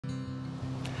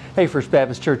Hey, First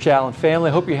Baptist Church Allen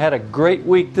family, hope you had a great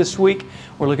week this week.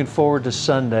 We're looking forward to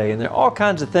Sunday, and there are all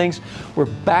kinds of things. We're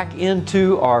back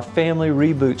into our Family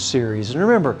Reboot series. And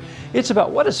remember, it's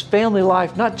about what is family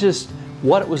life, not just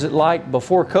what was it like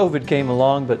before COVID came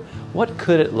along, but what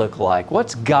could it look like?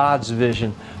 What's God's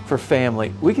vision for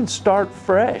family? We can start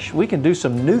fresh. We can do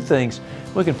some new things.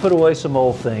 We can put away some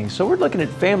old things. So we're looking at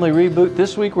Family Reboot.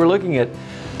 This week we're looking at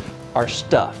our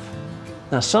stuff.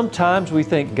 Now, sometimes we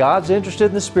think God's interested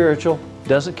in the spiritual,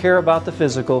 doesn't care about the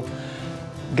physical.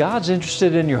 God's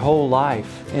interested in your whole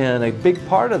life, and a big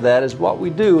part of that is what we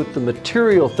do with the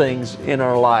material things in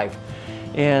our life.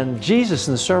 And Jesus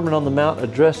in the Sermon on the Mount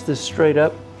addressed this straight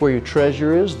up. Where your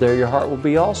treasure is, there your heart will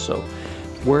be also.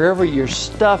 Wherever your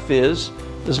stuff is,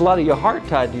 there's a lot of your heart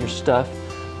tied to your stuff.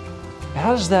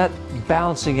 How's that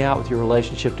balancing out with your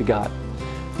relationship to God?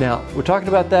 Now, we're talking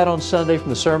about that on Sunday from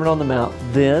the Sermon on the Mount.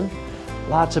 Then,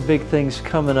 lots of big things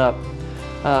coming up.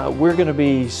 We're going to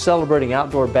be celebrating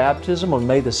outdoor baptism on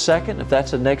May the 2nd. If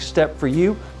that's the next step for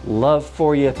you, love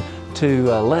for you to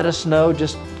let us know.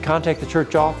 Just contact the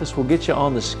church office. We'll get you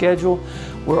on the schedule.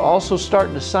 We're also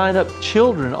starting to sign up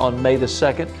children on May the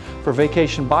 2nd for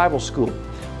Vacation Bible School.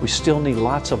 We still need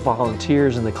lots of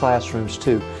volunteers in the classrooms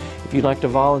too. If you'd like to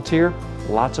volunteer,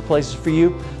 lots of places for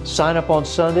you. Sign up on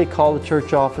Sunday, call the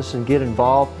church office and get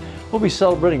involved. We'll be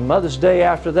celebrating Mother's Day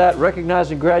after that,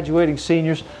 recognizing graduating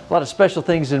seniors, a lot of special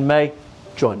things in May.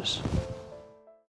 Join us.